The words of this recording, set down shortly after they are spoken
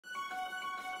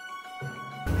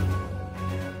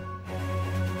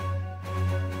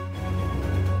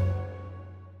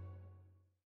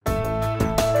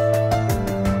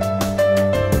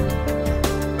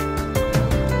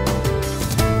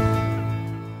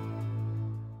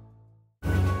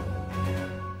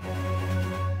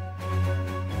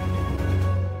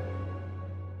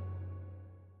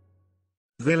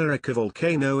Villarrica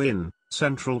volcano in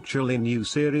Central Chile, new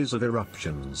series of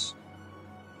eruptions.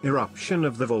 Eruption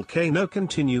of the volcano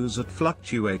continues at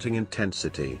fluctuating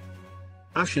intensity.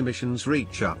 Ash emissions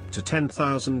reach up to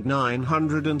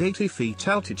 10,980 feet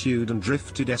altitude and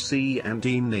drifted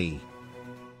SE&E.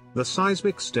 The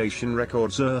seismic station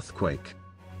records earthquake.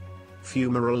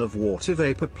 Fumarole of water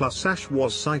vapor plus ash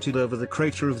was sighted over the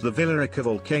crater of the Villarrica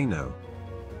volcano.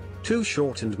 Two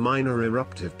short and minor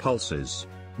eruptive pulses,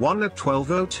 one at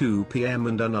 12:02 p.m.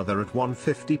 and another at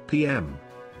 1:50 p.m.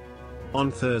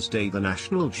 On Thursday, the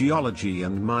National Geology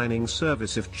and Mining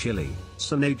Service of Chile,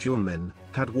 SENAGEUMIN,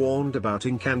 had warned about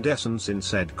incandescence in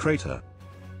said crater.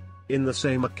 In the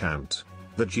same account,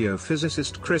 the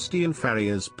geophysicist Christian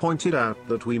Farias pointed out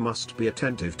that we must be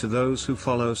attentive to those who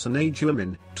follow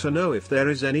SENAGEUMIN, to know if there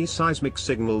is any seismic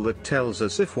signal that tells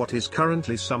us if what is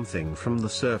currently something from the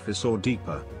surface or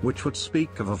deeper, which would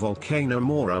speak of a volcano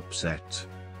more upset.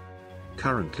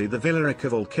 Currently the Villarrica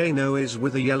volcano is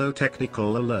with a yellow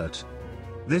technical alert.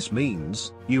 This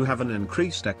means, you have an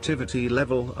increased activity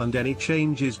level and any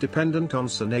change is dependent on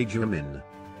SENAGEUMIN.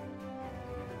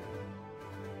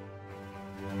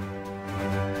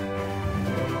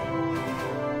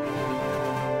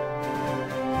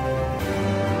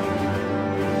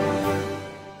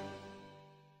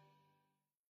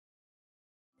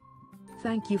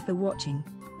 Thank you for watching.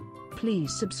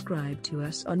 Please subscribe to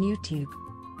us on YouTube.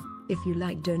 If you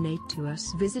like, donate to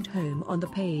us, visit home on the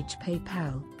page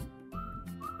PayPal.